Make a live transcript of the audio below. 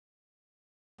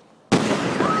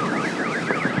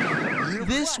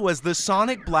This was the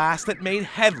sonic blast that made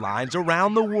headlines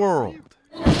around the world.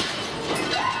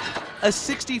 A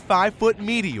 65-foot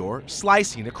meteor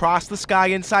slicing across the sky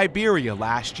in Siberia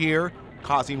last year,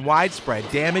 causing widespread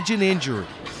damage and injuries.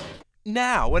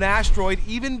 Now, an asteroid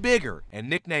even bigger and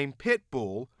nicknamed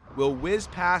Pitbull will whiz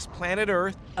past planet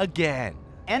Earth again.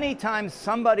 Anytime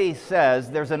somebody says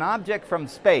there's an object from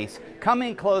space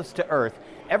coming close to Earth,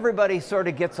 everybody sort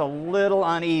of gets a little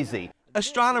uneasy.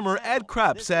 Astronomer Ed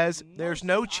Krupp says there's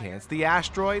no chance the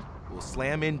asteroid will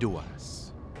slam into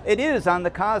us. It is, on the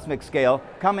cosmic scale,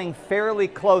 coming fairly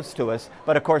close to us,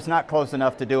 but of course not close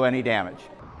enough to do any damage.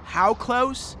 How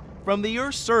close? From the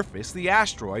Earth's surface, the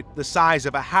asteroid, the size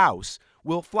of a house,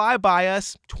 will fly by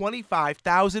us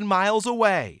 25,000 miles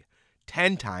away,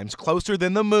 10 times closer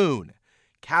than the moon,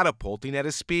 catapulting at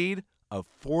a speed of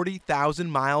 40,000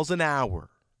 miles an hour.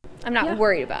 I'm not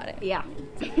worried about it. Yeah.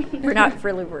 We're not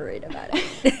really worried about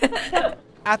it.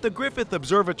 At the Griffith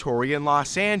Observatory in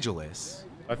Los Angeles,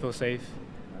 I feel safe,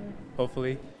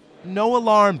 hopefully. no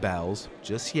alarm bells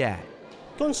just yet.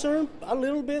 Concerned a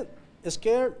little bit,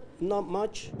 scared, not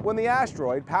much. When the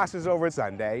asteroid passes over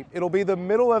Sunday, it'll be the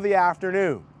middle of the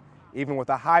afternoon. Even with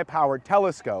a high-powered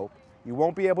telescope, you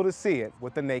won't be able to see it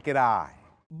with the naked eye.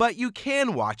 But you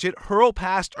can watch it hurl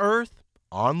past Earth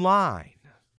online.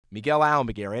 Miguel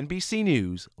Almaguer, NBC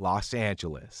News, Los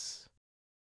Angeles.